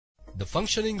The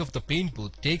functioning of the paint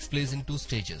booth takes place in two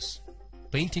stages,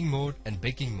 painting mode and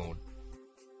baking mode.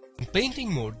 In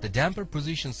painting mode, the damper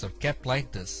positions are kept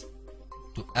like this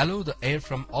to allow the air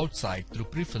from outside through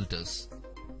pre-filters.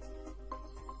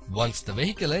 Once the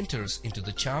vehicle enters into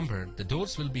the chamber, the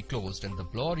doors will be closed and the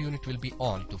blower unit will be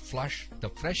on to flush the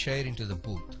fresh air into the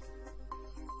booth.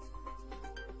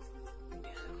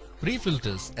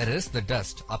 Pre-filters arrest the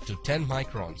dust up to 10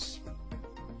 microns.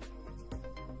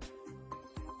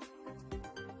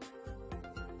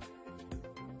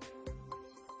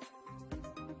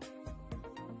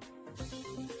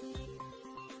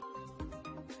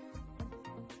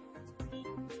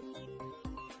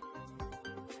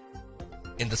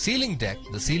 In the sealing deck,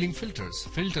 the sealing filters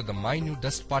filter the minute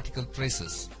dust particle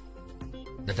traces.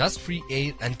 The dust-free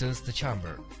air enters the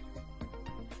chamber.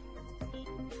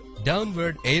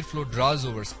 Downward airflow draws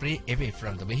over spray away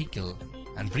from the vehicle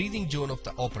and breathing zone of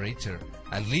the operator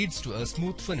and leads to a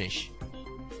smooth finish.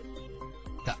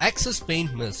 The excess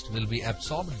paint mist will be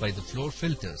absorbed by the floor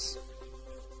filters.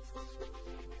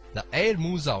 The air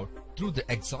moves out through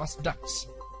the exhaust ducts.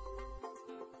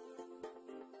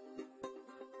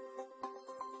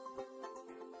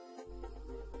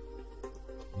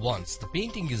 Once the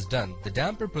painting is done, the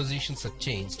damper positions are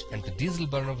changed and the diesel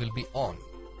burner will be on.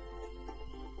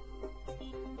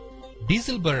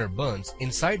 Diesel burner burns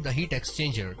inside the heat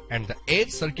exchanger and the air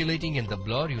circulating in the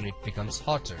blower unit becomes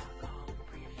hotter.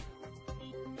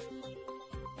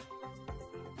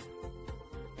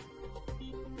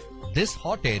 This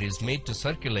hot air is made to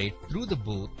circulate through the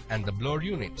booth and the blower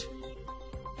unit.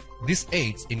 This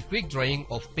aids in quick drying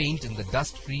of paint in the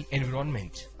dust-free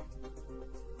environment.